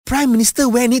Prime Minister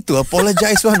where need to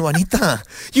apologize one, Wanita.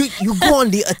 You go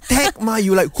on the attack, ma.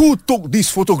 You like, who took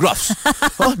these photographs?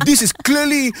 This is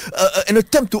clearly an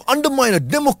attempt to undermine a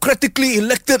democratically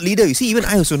elected leader. You see, even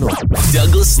I also know.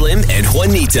 Douglas Slim and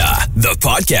Juanita, the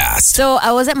podcast. So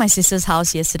I was at my sister's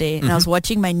house yesterday and I was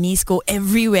watching my niece go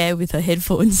everywhere with her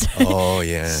headphones. Oh,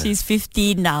 yeah. She's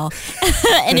 15 now.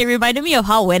 And it reminded me of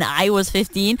how when I was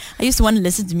 15, I used to want to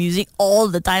listen to music all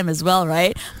the time as well,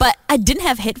 right? But I didn't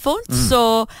have headphones,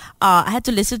 so I had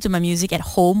to listen to my music at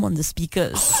home on the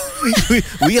speakers.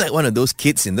 Were you like one of those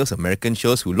kids in those American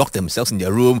shows who lock themselves in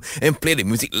their room and play the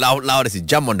music loud as you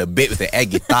jump on the bed with the air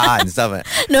guitar and stuff? Right?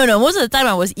 No, most of the time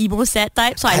I was emo sad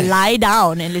type, so I lie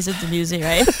down and listen to music,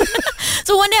 right?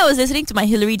 So one day I was listening to my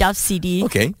Hilary Duff CD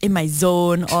in my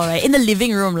zone or in the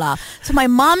living room lah. So my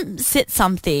mom said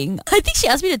something. I think she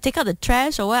asked me to take out the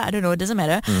trash or what. I don't know. It doesn't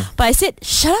matter. But I said,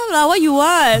 shut up lah, what you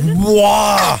want?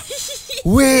 Wow.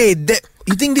 Wait,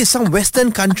 you think this is some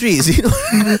Western countries? You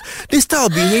know, this type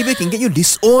of behavior can get you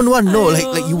disowned one. No,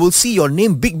 like you will see your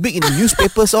name big in the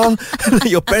newspapers. All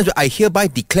your parents. I hereby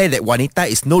declare that Juanita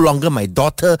is no longer my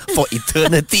daughter for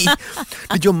eternity.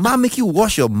 Did your mom make you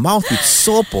wash your mouth with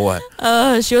soap or what?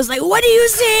 She was like, what do you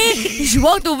say? She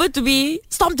walked over to me,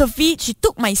 stomped her feet. She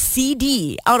took my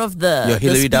CD out of the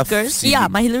Hilary Duff speakers. CD? Yeah,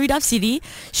 my Hilary Duff CD.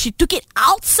 She took it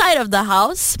outside of the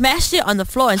house, smashed it on the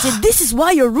floor, and said, "This is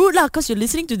why you're rude lah, because you're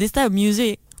listening to this type of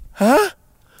music." Huh?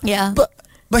 Yeah.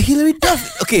 But Hilary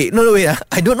Duff, okay, no, wait.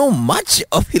 I don't know much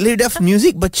of Hilary Duff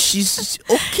music, but she's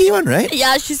okay one, right?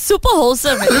 Yeah, she's super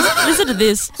wholesome. Listen to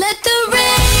this. Let the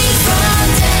rain fall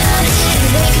down and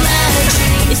wake my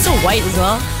dreams. It's so white as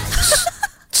well.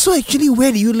 So actually,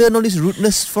 where do you learn all this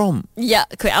rudeness from? Yeah,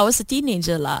 okay, I was a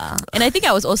teenager lah. And I think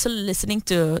I was also listening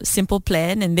to Simple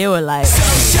Plan and they were like,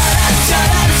 Shut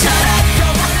up.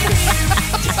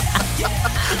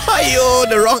 Ayo,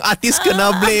 the wrong artist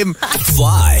kena blame.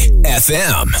 Fly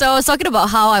FM. So I was talking about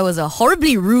how I was a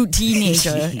horribly rude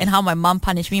teenager and how my mom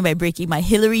punished me by breaking my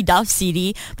Hilary Duff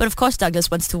CD. But of course, Douglas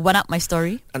wants to one-up my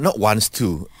story. Not once,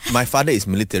 two. My father is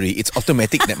military. It's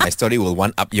automatic that my story will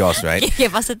one-up yours, right? Okay,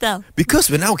 faster tell.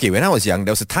 Because when I was young,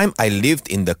 there was a time I lived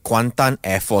in the Kuantan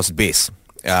Air Force Base.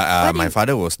 My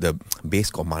father was the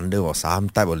base commander or some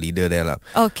type of leader there lah.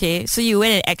 Okay, so you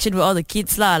went in action with all the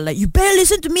kids lah. Like, you better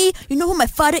listen to me. You know who my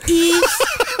father is.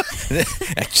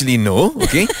 Actually, no.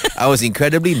 Okay, I was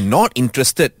incredibly not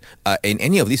interested in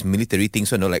any of these military things.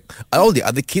 So, like all the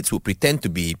other kids would pretend to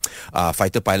be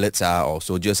fighter pilots or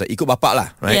soldiers. Ikut bapak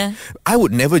lah, right? Yeah. I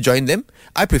would never join them.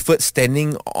 I preferred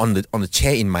standing on the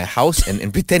chair in my house and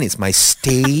pretend it's my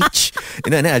stage. And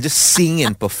then I just sing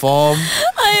and perform.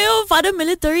 Ayo, father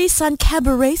military, son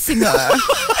cabaret singer.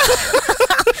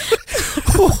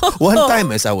 One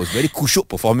time, as I was very kusyuk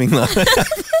performing lah,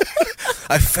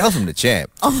 I fell from the chair.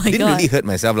 Oh my Didn't God. really hurt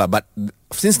myself lah, but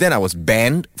since then I was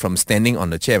banned from standing on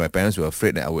the chair. My parents were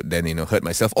afraid that I would then hurt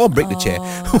myself or break the chair.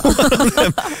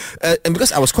 And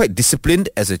because I was quite disciplined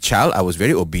as a child, I was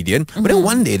very obedient. But then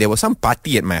one day there was some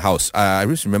party at my house. I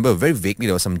just remember very vaguely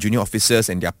there were some junior officers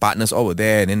and their partners all were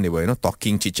there, and then they were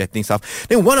talking, chit-chatting stuff.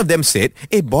 Then one of them said,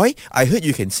 "Hey boy, I heard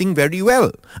you can sing very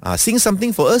well. Sing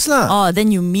something for us lah." Oh,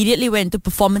 then you immediately went into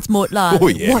performance mode lah. Oh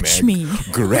yeah, Watch man. me.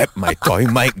 Grab my toy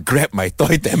mic, grab my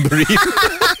toy tambourine,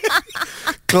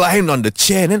 climbed on the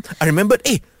chair, and then I remembered,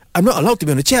 hey, I'm not allowed to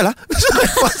be on the chair lah. So I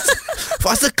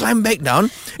faster climbed back down,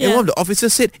 and one of the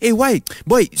officers said, "Hey, why,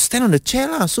 boy, stand on the chair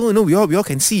lah, so we all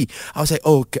can see." I was like,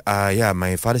 "Oh, yeah,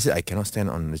 my father said I cannot stand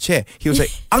on the chair." He was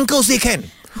like, "Uncle say can."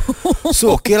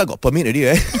 So okay lah, got permit already,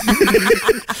 right?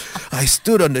 I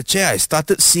stood on the chair, I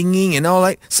started singing, and now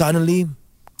suddenly,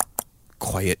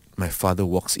 quiet. My father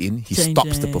walks in. He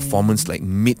stops the performance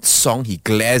mid-song. He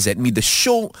glares at me. The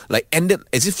show ended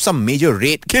as if some major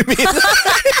raid came in.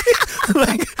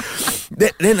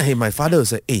 Then my father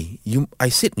was like, "Hey,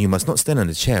 I said you must not stand on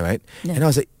the chair, right?" Yeah. And I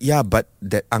was like, "Yeah, but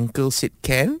that uncle said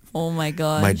can." Oh my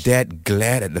God. My dad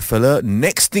glared at the fella.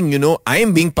 Next thing you know, I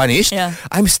am being punished. Yeah.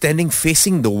 I'm standing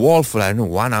facing the wall for 1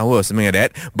 hour or something like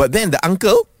that. But then the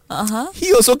uncle,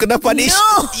 he also kena punished.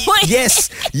 No! Yes,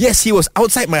 he was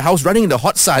outside my house running in the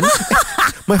hot sun.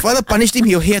 My father punished him.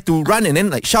 He had to run and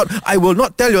then shout, "I will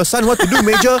not tell your son what to do,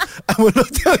 Major. I will not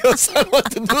tell your son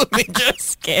what to do, Major."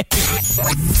 Scary.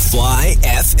 Fly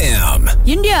FM.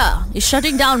 India is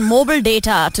shutting down mobile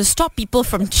data to stop people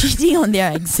from cheating on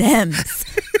their exams.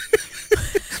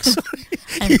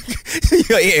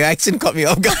 Your accent caught me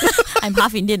off guard. I'm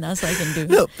half Indian now, so I can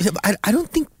do. No, I don't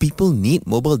think people need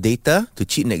mobile data to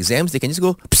cheat in exams. They can just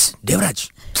go, "Psst, Devraj.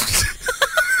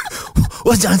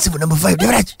 What's the answer for number 5,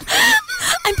 Devraj?"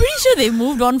 I I'm pretty sure they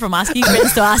moved on from asking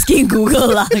friends to asking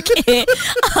Google. Okay?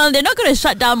 They're not going to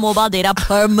shut down mobile data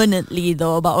permanently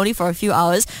though, but only for a few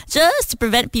hours, just to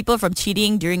prevent people from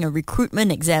cheating during a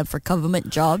recruitment exam for government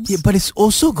jobs. Yeah, but it's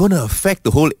also going to affect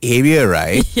the whole area,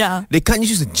 right? Yeah. They can't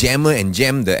use a jammer and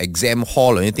jam the exam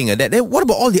hall or anything like that. Then what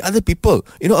about all the other people,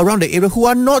 around the area who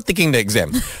are not taking the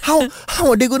exam? How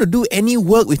are they going to do any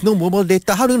work with no mobile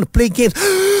data? How are they going to play games?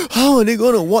 How are they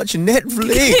going to watch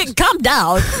Netflix? Calm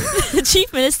down. The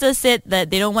Chief Minister said that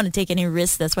they don't want to take any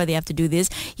risks. That's why they have to do this.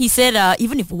 He said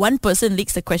even if one person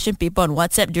leaks the question paper on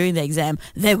WhatsApp during the exam,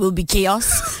 there will be chaos.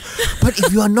 But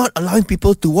if you are not allowing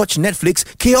people to watch Netflix,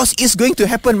 chaos is going to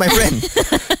happen, my friend.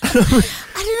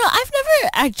 I don't know. I've never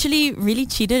actually really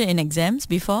cheated in exams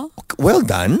before. Well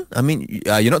done. I mean,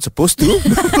 you're not supposed to.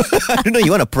 I don't know,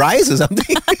 you want a prize or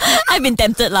something? I've been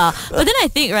tempted lah. But then I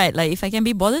think, right, like if I can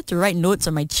be bothered to write notes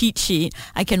on my cheat sheet,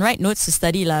 I can write notes to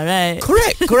study lah, right?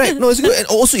 Correct. No, it's good. And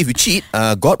also if you cheat,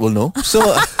 God will know. So...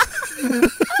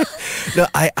 No,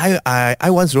 I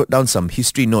once wrote down some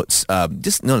history notes,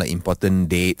 just like important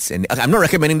dates, and I'm not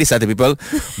recommending this to other people,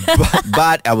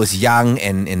 but I was young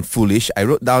and foolish. I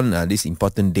wrote down these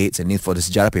important dates and for the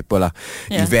sejarah paper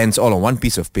events all on one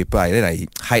piece of paper. Then I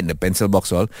hide in the pencil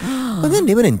box all. But then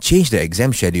they went and changed the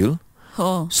exam schedule.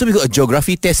 Oh. So we got a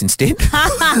geography test instead.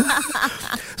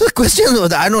 So the question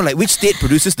was, I don't know, like which state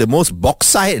produces the most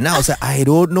bauxite, and I was like, I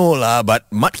don't know lah,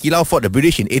 but Mat Hilal fought the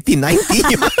British in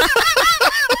 1890.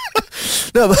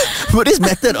 No, but this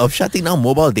method of shutting down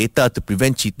mobile data to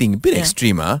prevent cheating, a bit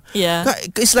extreme, huh? Yeah.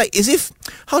 It's like as if,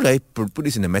 how do I put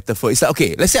this in a metaphor? It's like,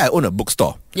 okay, let's say I own a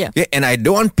bookstore. Yeah. And I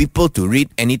don't want people to read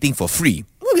anything for free.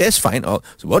 Okay, that's fine. So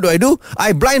what do?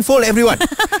 I blindfold everyone.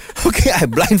 Okay, I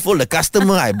blindfold the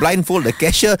customer, I blindfold the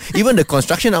cashier, even the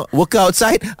construction worker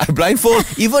outside, I blindfold,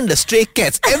 even the stray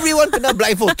cats. Everyone kena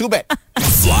blindfold, too bad.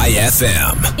 Fly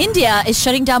FM. India is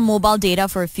shutting down mobile data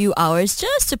for a few hours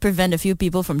just to prevent a few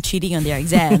people from cheating on their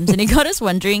exams. And it got us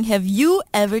wondering, have you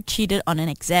ever cheated on an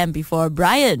exam before?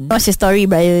 Brian, what's your story,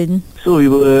 Brian? So we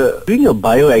were doing a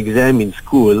bio exam in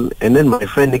school, and then my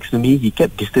friend next to me, he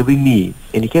kept disturbing me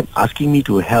and he kept asking me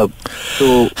to help.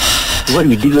 So what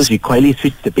we did was we quietly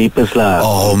switched the papers lah.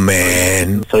 Oh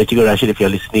man. Sorry Cikgu Rashid if you're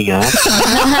listening.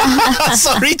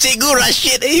 Sorry Cikgu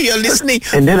Rashid if you're listening.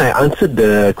 And then I answered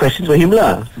the questions for him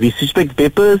lah. We switched back the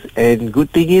papers, and good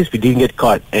thing is we didn't get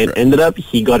caught, and ended up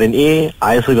he got an A,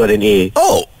 I also got an A.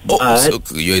 So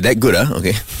you're that good, huh?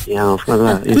 Okay. Yeah, of course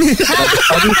lah.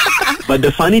 But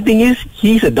the funny thing is,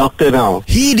 he's a doctor now.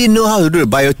 He didn't know how to do the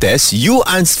bio test. You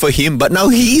answered for him, but now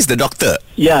he's the doctor.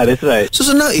 Yeah, that's right.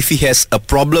 So now if he has a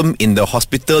problem in the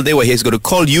hospital, then he's going to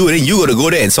call you, and then you got to go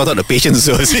there and sort out the patients.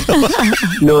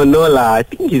 No lah. I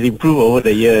think he's improved over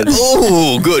the years.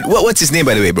 Oh, good. What's his name,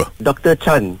 by the way, bro? Dr.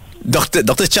 Chan.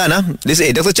 Dr. Chan, huh? Listen,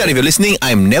 hey, Dr. Chan, if you're listening,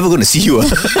 I'm never going to see you.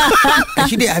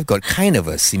 Actually, I've got kind of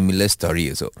a similar story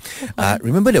also.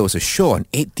 Remember there was a show on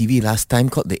 8TV last time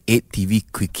called the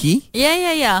 8TV Quickie?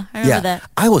 Yeah. I remember that.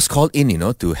 I was called in,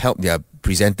 to help their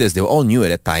presenters. They were all new at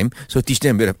that time, so teach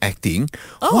them a bit of acting.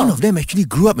 One of them actually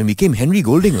grew up and became Henry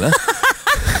Golding.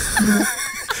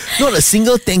 Not a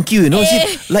single thank you,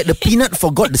 like the peanut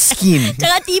forgot the skin.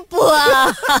 Jangan tipu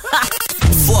ah.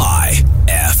 Fly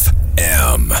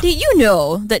FM. Did you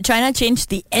know that China changed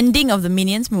the ending of the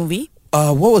Minions movie?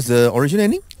 What was the original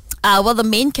ending? Well, the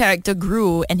main character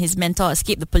Gru and his mentor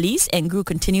escape the police, and Gru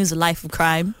continues a life of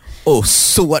crime. Oh,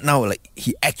 so what now? Like,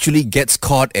 he actually gets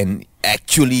caught and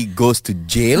actually goes to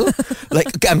jail?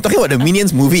 Okay, I'm talking about the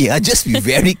Minions movie. Just be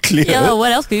very clear. Yeah,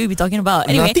 what else could we be talking about?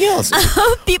 Anyway, nothing else.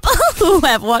 People who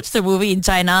have watched the movie in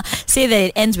China say that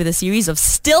it ends with a series of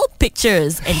still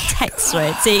pictures and texts,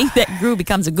 right? Saying that Gru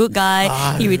becomes a good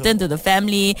guy, he returned to the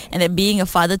family, and that being a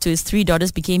father to his 3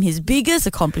 daughters became his biggest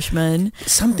accomplishment.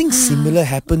 Something similar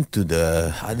happened to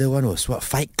the other one was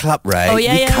Fight Club, right? Oh,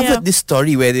 yeah, we covered this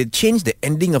story where they changed the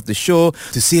ending of the show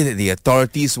to say that the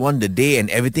authorities won the day and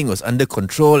everything was under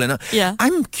control. And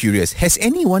I'm curious, has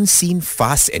anyone seen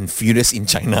Fast and Furious in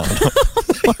China?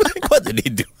 What do they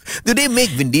do? Do they make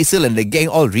Vin Diesel and the gang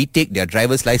all retake their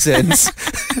driver's license?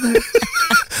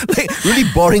 Really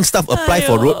boring stuff. Apply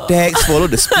for road tax, follow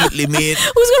the speed limit.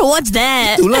 Who's going to watch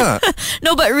that? Itulah.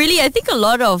 No, but really, I think a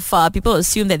lot of people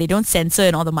assume that they don't censor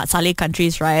in all the Matsale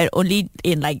countries, right? Only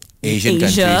in Asian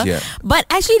Asia. countries, yeah. But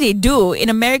actually they do. In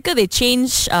America, they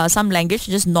change some language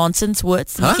to just nonsense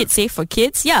words to make it safe for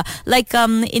kids. Yeah,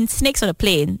 in Snakes on a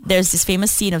Plane, there's this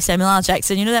famous scene of Samuel L.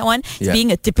 Jackson. You know that one? He's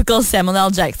being a typical Samuel L.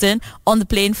 Jackson on the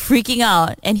plane, freaking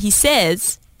out. And he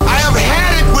says, I have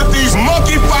had it with these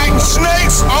monkey fighting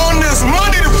snakes on this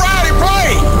Monday to Friday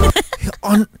plane.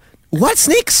 On what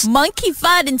snakes? Monkey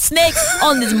fighting snakes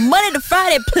on this Monday to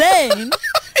Friday plane.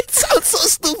 sounds so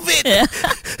stupid.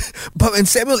 But when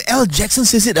Samuel L. Jackson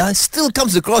says it, it still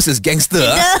comes across as gangster.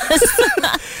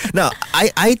 Now,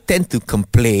 I tend to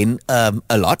complain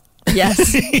a lot.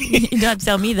 Yes. You don't have to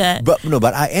tell me that. But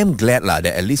I am glad that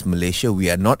at least Malaysia, we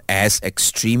are not as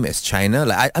extreme as China.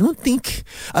 Like I don't think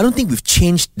we've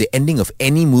changed the ending of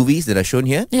any movies that are shown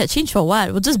here. Yeah, change for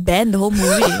what? We'll just ban the whole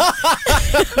movie.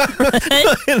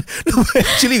 No,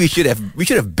 actually, we should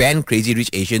have banned Crazy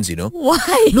Rich Asians.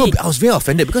 Why? No, I was very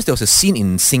offended because there was a scene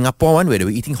in Singapore where they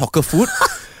were eating hawker food.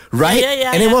 Right?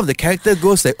 Yeah, and then one of the character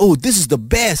goes like, oh, this is the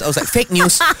best. I was like, fake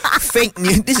news. Fake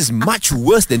news. This is much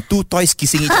worse than two toys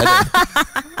kissing each other.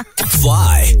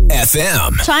 Fly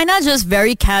FM. China just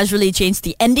very casually changed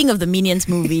the ending of the Minions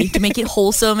movie to make it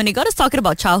wholesome, and it got us talking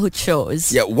about childhood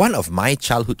shows. Yeah, one of my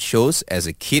childhood shows as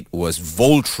a kid was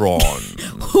Voltron.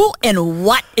 Who and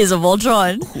what is a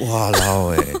Voltron?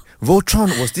 Walao eh.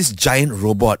 Voltron was this giant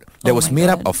robot that was made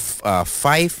up of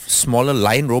 5 smaller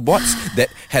lion robots that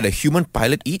had a human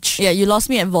pilot each. Yeah, you lost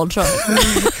me at Voltron.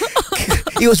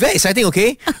 It was very exciting,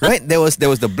 okay? Right? There was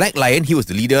the black lion. He was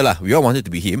the leader lah. We all wanted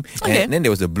to be him. Okay. And then there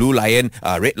was the blue lion,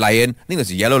 red lion. I think there was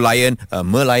a yellow lion,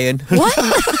 merlion.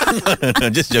 What?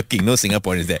 No, just joking. No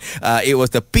Singaporeans there. It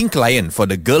was the pink lion for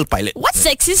the girl pilot. What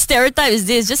sexist stereotype is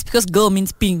this? Just because girl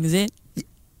means pink, is it?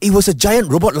 It was a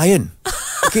giant robot lion.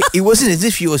 Okay, it wasn't as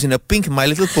if she was in a pink My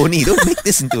Little Pony. Don't make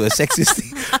this into a sexist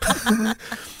thing.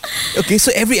 Okay,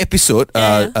 so every episode,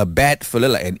 a bad fella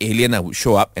like an alien would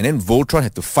show up, and then Voltron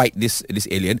had to fight this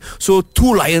alien. So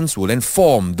 2 lions will then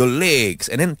form the legs,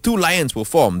 and then 2 lions will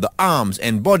form the arms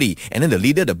and body, and then the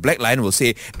leader, the black lion, will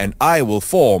say, and I will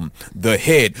form the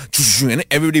head. And then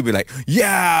everybody will be like,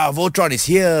 yeah, Voltron is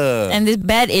here. And this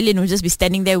bad alien will just be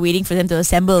standing there waiting for them to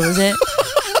assemble, is it?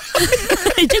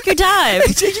 Take your time.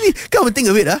 Actually, come and think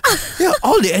of it, yeah,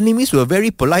 all the enemies were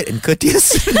very polite and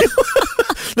courteous.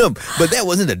 No, but that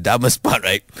wasn't the dumbest part,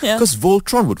 right? Yeah. Because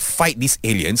Voltron would fight these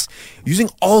aliens using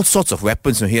all sorts of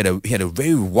weapons. He had a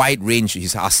very wide range,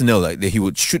 his arsenal. Like he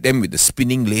would shoot them with the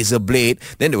spinning laser blade.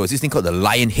 Then there was this thing called the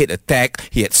lion head attack.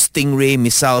 He had stingray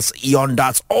missiles, eon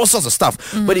darts, all sorts of stuff.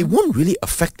 But it won't really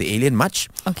affect the alien much.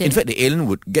 Okay. In fact, the alien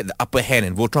would get the upper hand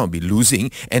and Voltron would be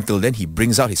losing until then he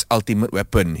brings out his ultimate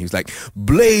weapon. He's like,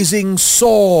 blazing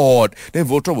sword. Then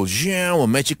Voltron will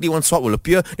magically one sword will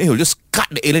appear. Then he'll just cut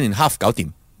the alien in half, kaut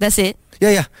him. That's it?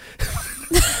 Yeah.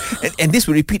 and this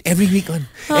would repeat every week on.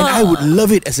 And I would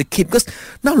love it as a kid because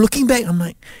now looking back, I'm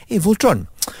like, hey, Voltron,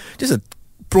 just a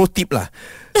pro tip lah.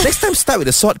 Next time start with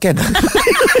a sword can.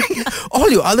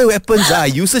 All your other weapons are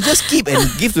useless. Just keep and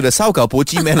give to the Sao Kao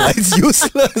Pochi man. It's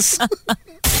useless.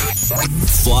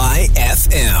 Fly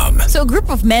FM. So a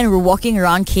group of men were walking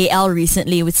around KL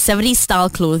recently with 70s style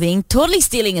clothing, totally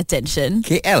stealing attention.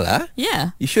 KL,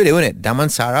 Yeah. You sure they weren't at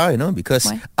Damansara, because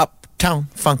Why? uptown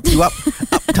funk you up.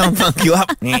 Uptown funk you up.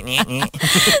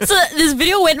 So this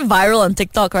video went viral on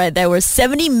TikTok, right? There were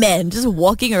 70 men just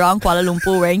walking around Kuala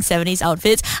Lumpur wearing 70s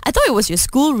outfits. I thought it was your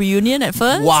school reunion at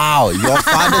first. Wow, your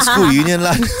father's school reunion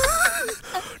lah.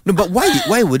 No, but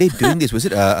why were they doing this? Was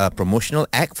it a promotional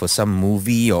act for some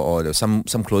movie or some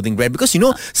clothing brand? Because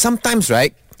sometimes,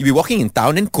 right, you'll be walking in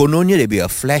town and kononnya there'll be a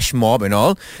flash mob and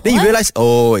all. Then you realize,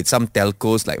 it's some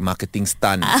telcos like marketing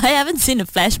stunt. I haven't seen a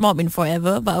flash mob in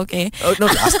forever, but okay. Oh no,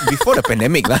 before the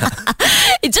pandemic lah.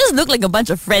 It just looked like a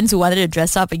bunch of friends who wanted to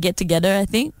dress up and get together, I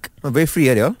think. Very free,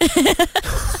 they all.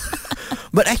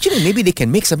 But actually, maybe they can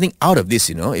make something out of this,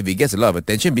 if it gets a lot of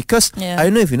attention. Because I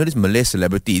don't know if you know this Malay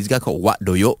celebrity, this guy called Wat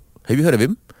Doyok. Have you heard of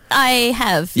him? I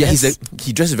have. Yeah, yes.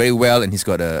 he dresses very well and he's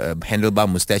got a handlebar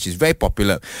mustache. He's very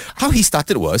popular. How he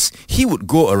started was he would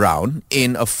go around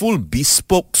in a full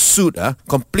bespoke suit,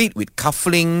 complete with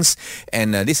cufflinks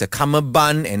and this a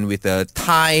cummerbund and with a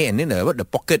tie and then the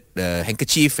pocket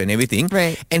handkerchief and everything.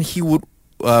 Right. And he would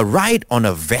ride on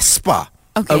a Vespa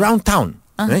around town.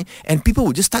 Right? And people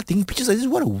would just start taking pictures like this.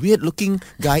 What a weird looking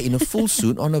guy in a full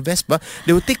suit on a Vespa.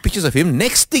 They would take pictures of him.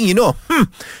 Next thing you know,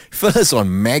 fellas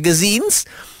on magazines.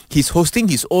 He's hosting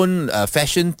his own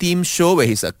fashion team show where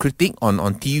he's a critic on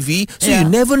TV. So you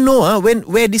never know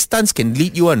where these stunts can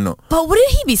lead you on. No? But wouldn't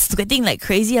he be sweating like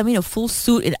crazy? I mean, a full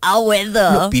suit in our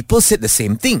weather. No, people said the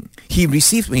same thing. When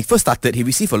he first started, he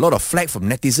received a lot of flack from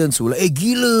netizens who were like,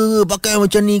 gila, pakai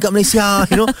macam ni kat Malaysia,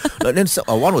 But then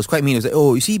one was quite mean. He was like,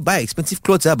 you see, buy expensive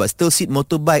clothes, but still sit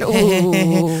motorbike.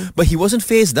 But he wasn't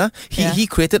phased. He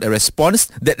created a response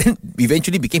that then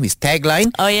eventually became his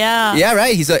tagline. Oh, yeah. Yeah,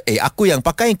 right? He's like, aku yang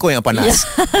pakai, kau yang panas.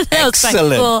 That was quite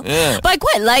Excellent. cool. Yeah. But I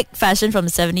quite like fashion from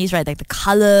the 70s, right? Like the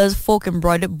colours, folk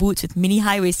embroidered boots with mini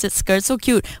high-waisted skirts. So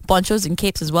cute. Ponchos and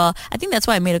capes as well. I think that's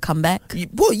why I made a comeback.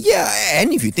 Well, yeah,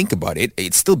 and if you think about it,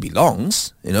 it still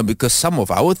belongs, because some of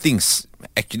our things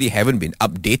actually haven't been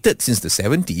updated since the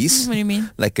 70s. What do you mean?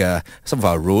 Like some of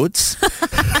our roads.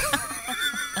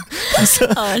 Some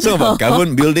of no. our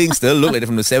government buildings still look like they're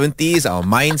from the 70s. Our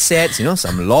mindsets,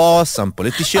 some laws, some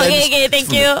politicians. Okay,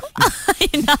 thank you.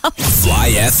 Enough.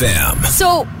 Fly FM.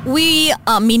 So we,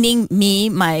 meaning me,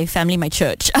 my family, my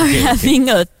church, are having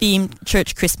a themed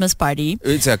church Christmas party.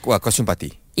 It's a costume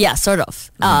party. Yeah, sort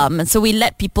of. And so we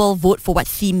let people vote for what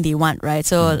theme they want, right?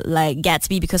 So like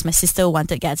Gatsby, because my sister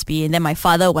wanted Gatsby, and then my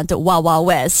father wanted Wild Wild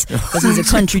West because he's a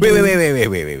country dude.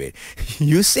 Wait.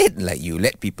 You said like you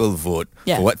let people vote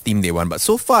for what theme they want, but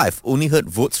so far I've only heard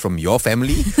votes from your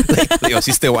family. like your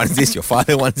sister wants this, your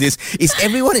father wants this. Is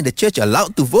everyone in the church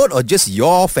allowed to vote, or just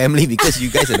your family because you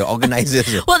guys are the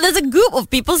organizers? Well, there's a group of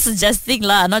people suggesting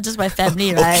lah, not just my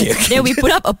family, right? Okay. Then we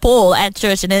put up a poll at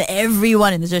church, and then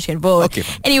everyone in the church can vote. Okay.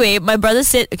 Anyway, my brother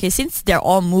said, okay, since they're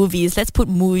all movies, let's put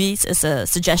movies as a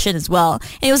suggestion as well.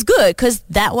 And it was good because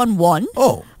that one won.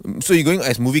 Oh, so you're going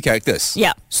as movie characters?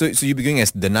 Yeah. So you'll be going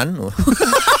as the nun? Or?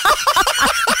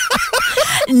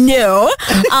 No.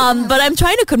 But I'm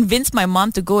trying to convince my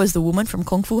mom to go as the woman from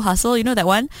Kung Fu Hustle. You know that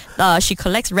one? She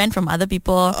collects rent from other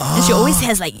people. And she always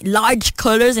has like large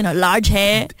curlers in her large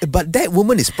hair. But that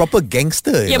woman is proper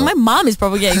gangster. Yeah, my mom is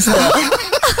probably gangster.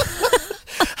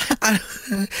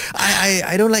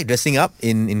 I don't like dressing up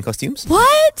in costumes.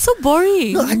 What? So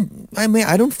boring. No, I mean,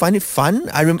 I don't find it fun.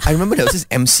 I remember there was this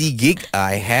MC gig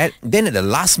I had. Then at the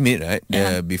last minute,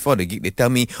 right, before the gig, they tell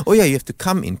me, oh yeah, you have to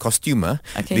come in costume,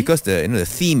 Okay. because the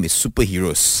theme is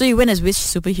superheroes. So you went as which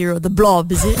superhero? The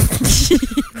Blob, is it?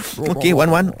 Okay,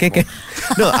 one. Okay.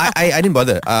 No, I didn't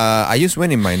bother. I just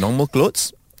went in my normal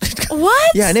clothes.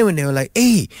 What? Yeah, and then when they were like,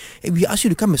 hey, we asked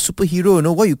you to come as superhero,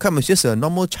 why you come as just a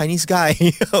normal Chinese guy?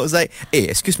 I was like, hey,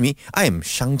 excuse me, I am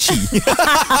Shang-Chi.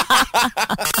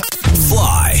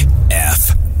 Fly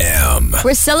FM.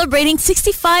 We're celebrating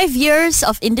 65 years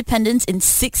of independence in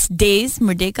 6 days.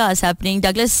 Merdeka is happening.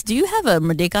 Douglas, do you have a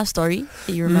Merdeka story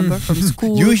that you remember from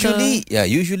school?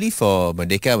 Usually for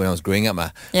Merdeka when I was growing up,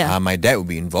 my dad would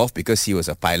be involved because he was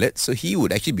a pilot. So he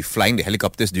would actually be flying the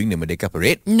helicopters during the Merdeka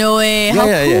parade. No way. How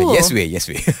cool. Yes way.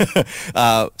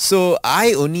 So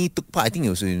I only took part, I think it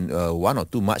was in 1 or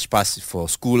 2 March past for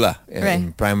school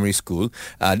in primary school.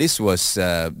 This was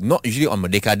not usually on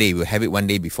Merdeka Day. We'll have it 1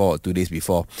 day before or 2 days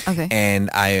before. Okay. And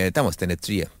at the time I was standard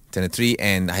 3.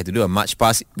 And I had to do a march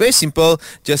past. Very simple,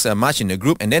 just a march in a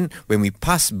group. And then when we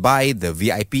pass by the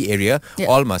VIP area,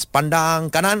 all must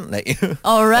pandang kanan, like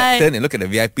all right. turn and look at the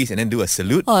VIPs and then do a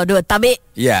salute. Oh, do a tabik.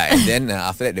 Yeah, and then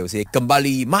after that they will say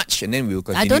kembali march, and then we will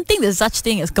continue. I don't think there's such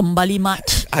thing as kembali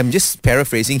march. I'm just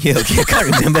paraphrasing here, okay? I can't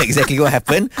remember exactly what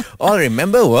happened. All I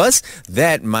remember was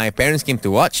that my parents came to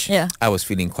watch. Yeah. I was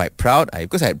feeling quite proud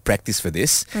because I had practiced for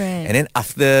this. Right. And then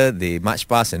after the march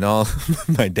past and all,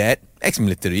 my dad,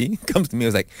 ex-military, comes to me and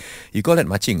was like, you call that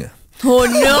marching? Oh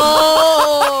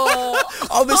no!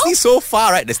 Obviously so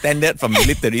far, right, the standard from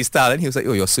military style. And he was like,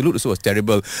 oh, your salute also was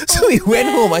terrible. So we went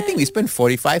home. I think we spent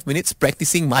 45 minutes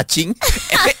practicing marching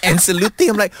and saluting.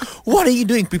 I'm like, what are you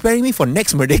doing? Preparing me for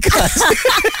next Merdeka?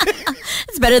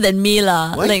 It's better than me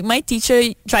lah. What? Like my teacher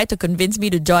tried to convince me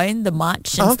to join the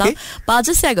march and stuff. But I'll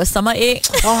just say I got stomachache.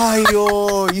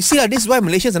 Aiyo, you see, this is why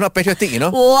Malaysians are not patriotic,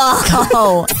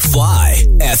 Wow. Fly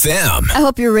FM. I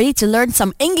hope you're ready to learn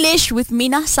some English with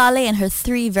Mina Saleh and her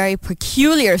 3 very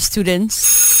peculiar students.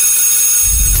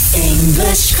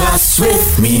 English class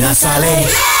with Mina Saleh.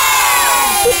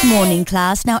 Good morning,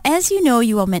 class. Now, as you know,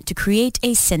 you are meant to create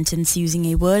a sentence using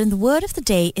a word, and the word of the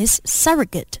day is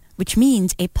surrogate, which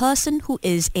means a person who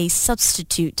is a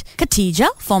substitute.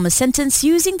 Khatija, form a sentence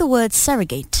using the word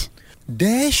surrogate.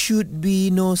 There should be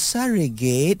no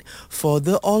surrogate for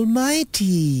the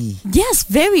Almighty. Yes,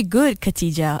 very good,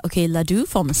 Khatija. Okay, Ladu,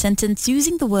 form a sentence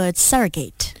using the word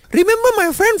surrogate. Remember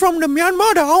my friend from the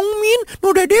Myanmar, the Aung Min?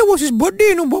 No, that day was his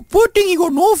birthday, but poor thing, he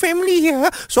got no family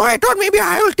here. So I thought maybe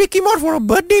I will take him out for a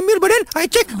birthday meal. But then I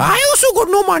checked, I also got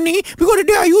no money because the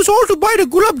day I used all to buy the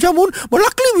gulab jamun. But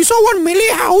luckily we saw one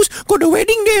Malay house, got the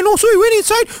wedding day, so we went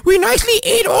inside. We nicely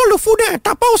ate all the food and I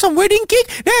tap out some wedding cake.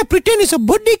 Then I pretend it's a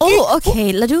birthday cake. Oh,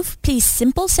 okay. Ladu, please,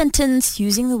 simple sentence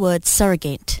using the word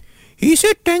surrogate. He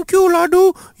said, thank you,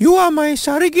 Ladu. You are my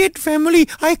surrogate family.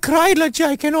 I cried, Lachi.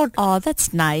 I cannot. Oh,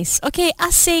 that's nice. Okay,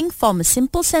 Asing, form a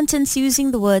simple sentence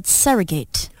using the word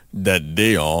surrogate. That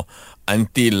day,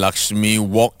 Auntie Lakshmi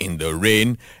walked in the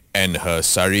rain and her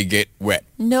surrogate wet.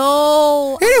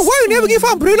 No. Hey, why you never give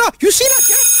her umbrella? You see that?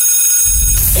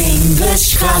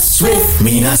 English class with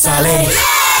Mina Saleh.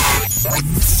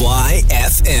 Fly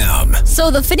FM.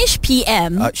 So the Finnish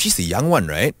PM, She's the young one,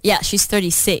 right? yeah, she's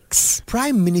 36.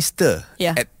 Prime Minister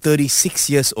Yeah. at 36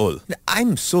 years old.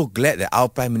 I'm so glad that our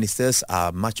Prime Ministers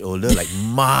are much older, like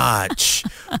much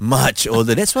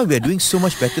older. That's why we're doing so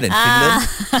much better than Finland.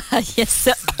 Yes,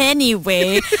 so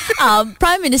anyway,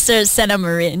 Prime Minister Sanna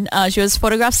Marin, she was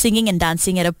photographed singing and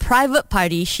dancing at a private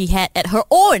party she had at her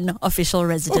own official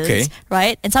residence, Okay.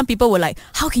 right? And some people were like,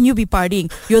 how can you be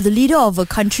partying? You're the leader of a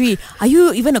country. Are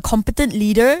you even a competent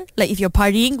leader? Like if you're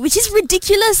partying, which is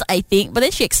ridiculous, I think. But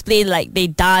then she explained like they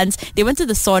danced, they went to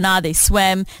the sauna, they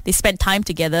swam, they spent time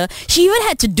together. She even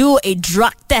had to do a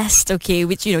drug test, okay,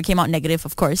 which, came out negative,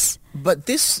 of course. But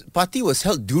this party was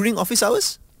held during office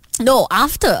hours? No,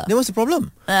 after. Then what's the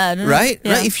problem? I don't know. Right?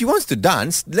 Yeah. Right? If she wants to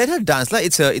dance, let her dance. Like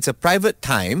it's a private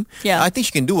time. Yeah. I think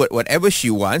she can do whatever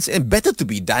she wants. And better to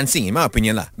be dancing, in my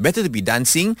opinion. Better to be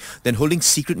dancing than holding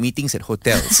secret meetings at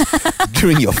hotels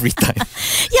during your free time.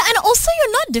 Yeah, and also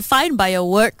you're not defined by your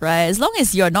work, right? As long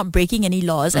as you're not breaking any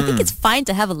laws, I think it's fine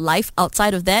to have a life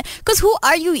outside of that. Because who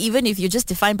are you even if you're just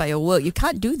defined by your work? You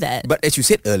can't do that. But as you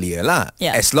said earlier,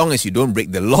 Yeah. as long as you don't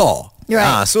break the law.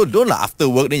 Right. So don't after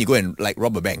work then you go and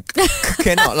rob a bank.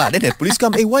 Cannot lah. Then the police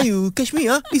come, hey, why you catch me?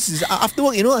 This is after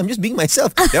work, I'm just being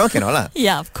myself. That one cannot lah.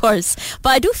 Yeah, of course. But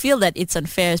I do feel that it's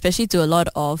unfair, especially to a lot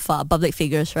of public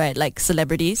figures, right? Like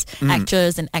celebrities,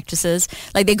 actors and actresses.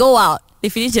 Like they go out, they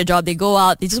finish their job, they go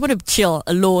out, they just want to chill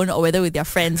alone or whether with their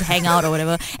friends, hang out or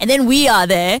whatever. And then we are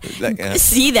there,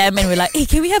 see them and we're like, hey,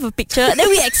 can we have a picture? And then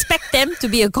we expect them to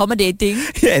be accommodating.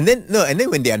 Yeah, and then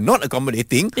when they are not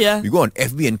accommodating, we go on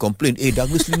FB and complain, hey,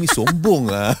 Douglas Lee sombong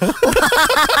ah.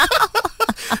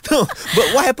 No, but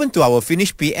what happened to our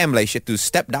Finnish PM? Like she had to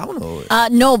step down or?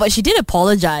 No, but she did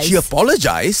apologize. She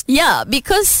apologized? Yeah,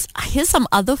 because here's some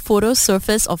other photos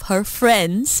surfaced of her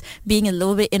friends being a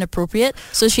little bit inappropriate,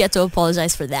 so she had to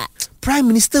apologize for that. Prime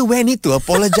Minister where need to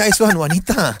apologize one,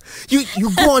 Wanita. You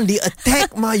go on the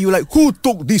attack, ma. You like, who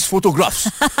took these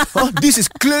photographs? This is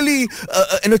clearly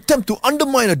an attempt to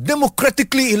undermine a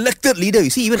democratically elected leader. You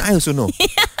see, even I also know.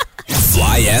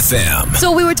 Fly FM.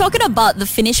 So we were talking about the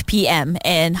Finnish PM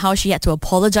and how she had to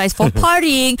apologize for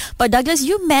partying. But Douglas,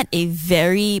 you met a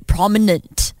very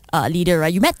prominent leader,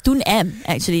 right? You met Tun M,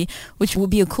 actually, which would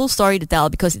be a cool story to tell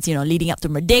because it's, leading up to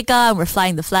Merdeka and we're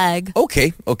flying the flag.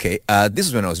 Okay. This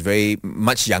is when I was very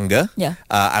much younger. Yeah.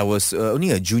 I was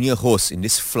only a junior host in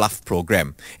this fluff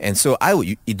program. And so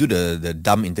you do the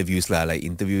dumb interviews, like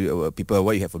interview people,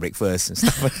 what you have for breakfast and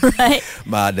stuff. Right.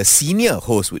 But the senior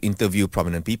host would interview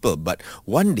prominent people. But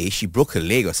one day she broke her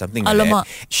leg or something like Alamak.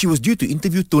 that. She was due to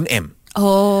interview Tun M.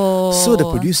 Oh. So the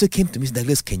producer came to Miss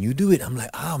Douglas, can you do it? I'm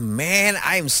like, man,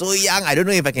 I'm so young. I don't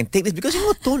know if I can take this. Because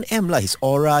Tun M, his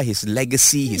aura, his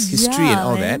legacy, his history and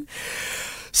all that.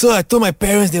 So I told my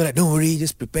parents, they were like, don't worry,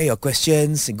 just prepare your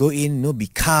questions and go in, be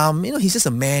calm. He's just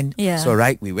a man. Yeah. So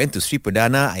we went to Sri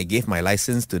Pradana. I gave my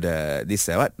license to the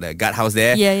guardhouse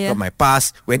there. Yeah. Got my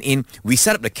pass, went in. We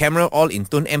set up the camera all in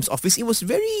Tun M's office. It was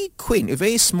very quaint, a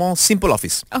very small, simple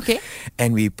office. Okay.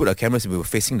 And we put our cameras, we were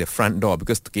facing the front door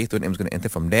because Tun M's going to enter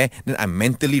from there. Then I'm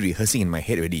mentally rehearsing in my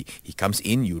head already. He comes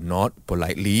in, you nod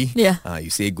politely. Yeah. You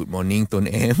say, good morning, Tun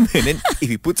M. And then if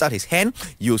he puts out his hand,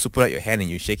 you also put out your hand and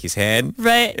you shake his hand.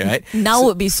 Right. Now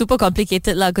would be super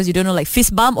complicated because you don't know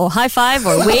fist bump or high five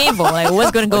or wave or what's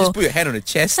going to go. Just put your hand on the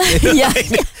chest. Yeah.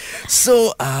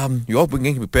 So you all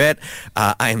getting prepared.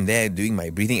 I'm there doing my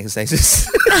breathing exercises.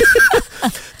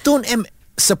 Tun M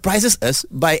surprises us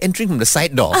by entering from the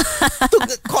side door.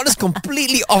 Caught us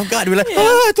completely off guard. We're like,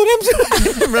 Tun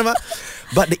M.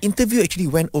 But the interview actually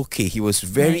went okay. He was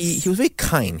very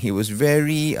kind. He was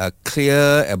very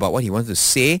clear about what he wanted to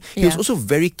say. He was also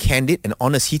very candid and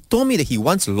honest. He told me that he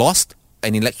once lost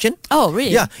an election. Oh,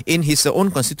 really? Yeah, in his own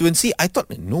constituency. I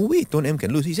thought, no way, Tun M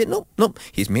can lose. He said, nope.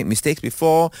 He's made mistakes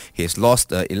before. He's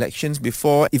lost elections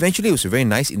before. Eventually, it was a very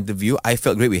nice interview. I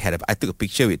felt great. I took a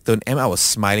picture with Tun M. I was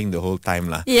smiling the whole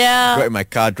time. Yeah. Got in my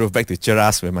car, drove back to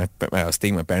Cheras where I was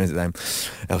staying with my parents at the time.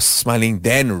 I was smiling,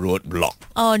 then roadblock.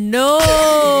 Oh,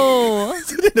 no.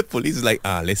 So then the police was like,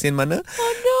 lesen mana?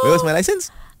 Oh, no. Where was my license?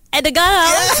 At the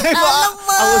guardhouse?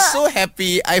 I was so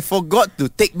happy. I forgot to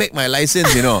take back my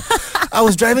license, I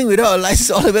was driving without a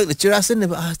license all the way back to Cheras.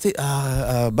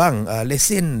 Bang,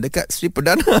 lesen dekat Sri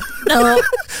Pradana. No.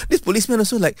 This policeman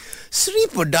also like, Sri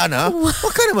Pradana?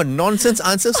 What kind of a nonsense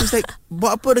answer? So he's like,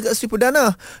 buat apa dekat Sri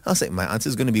Pradana? I was like, my answer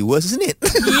is going to be worse, isn't it? Yeah.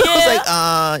 I was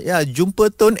like,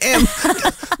 jumpa Tun M.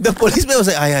 The policeman was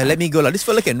like, let me go lah. This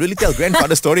fella can really tell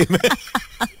grandfather story, man.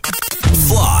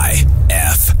 Fly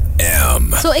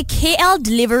FM. So a KL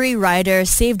delivery rider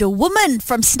saved a woman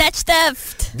from snatch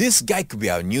theft. This guy could be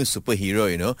our new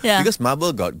superhero, you know. Yeah. Because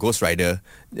Marvel got Ghost Rider,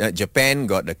 Japan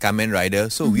got the Kamen Rider,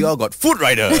 so we all got Food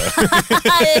Rider.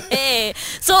 Hey.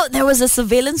 So there was a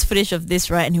surveillance footage of this,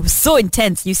 right? And it was so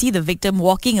intense. You see the victim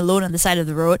walking alone on the side of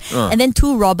the road, and then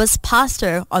two robbers passed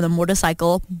her on a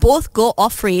motorcycle. Both go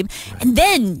off frame, and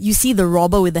then you see the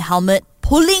robber with the helmet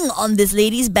pulling on this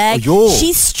lady's bag. Oh, yo.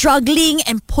 She's struggling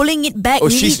and pulling it back. Oh,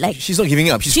 really, she's not giving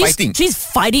up. She's fighting. She's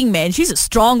fighting, man. She's a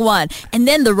strong one. And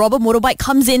then the robber motorbike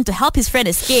comes in to help his friend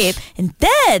escape. And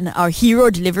then our hero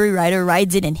delivery rider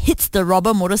rides in and hits the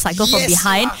robber motorcycle from Yes.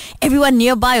 behind. Everyone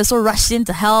nearby also rushed in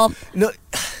to help. No,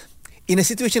 in a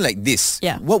situation like this,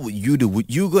 Yeah. what would you do?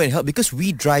 Would you go and help? Because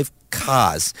we drive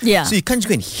cars. Yeah. So you can't just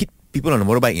go and hit people on a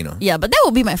motorbike, you know. Yeah, but that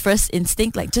would be my first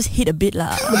instinct, like just hit a bit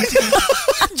lah.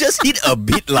 Just hit a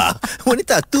bit lah.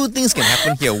 Juanita, two things can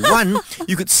happen here. One,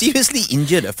 you could seriously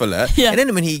injure the fella, Yeah. and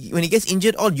then when he gets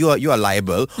injured, all you are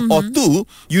liable. Or two,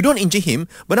 you don't injure him,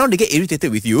 but now they get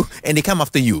irritated with you and they come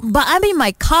after you. But I'm in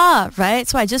my car, right?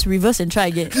 So I just reverse and try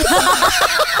again.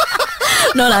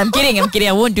 No, I'm kidding.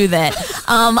 I won't do that.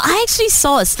 I actually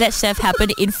saw a snatch theft happen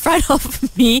in front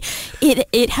of me.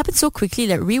 It happened so quickly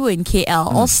that we were in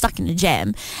KL, all stuck in a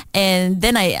jam. And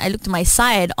then I looked to my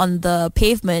side on the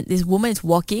pavement. This woman is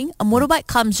walking. A motorbike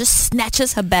comes, just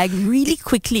snatches her bag really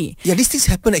quickly. Yeah, these things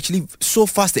happen actually so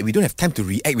fast that we don't have time to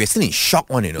react. We're still in shock,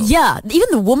 you know. Yeah, even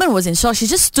the woman was in shock. She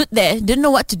just stood there, didn't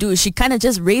know what to do. She kind of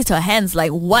just raised her hands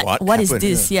like, what is happened?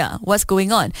 this? Yeah, what's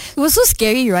going on? It was so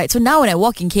scary, right? So now when I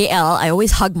walk in KL, I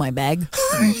always hug my bag.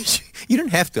 You don't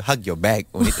have to hug your bag.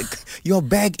 Your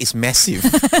bag is massive.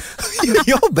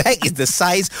 Your bag is the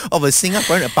size of a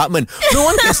Singaporean apartment. No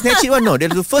one can snatch it one. No,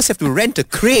 they'll first have to rent a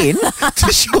crane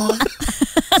to show.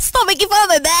 Stop making fun of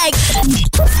my bag.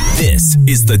 This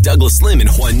is the Douglas Lim and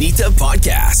Juanita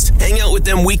podcast. Hang out with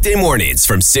them weekday mornings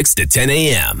from 6 to 10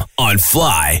 a.m. on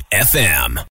Fly FM.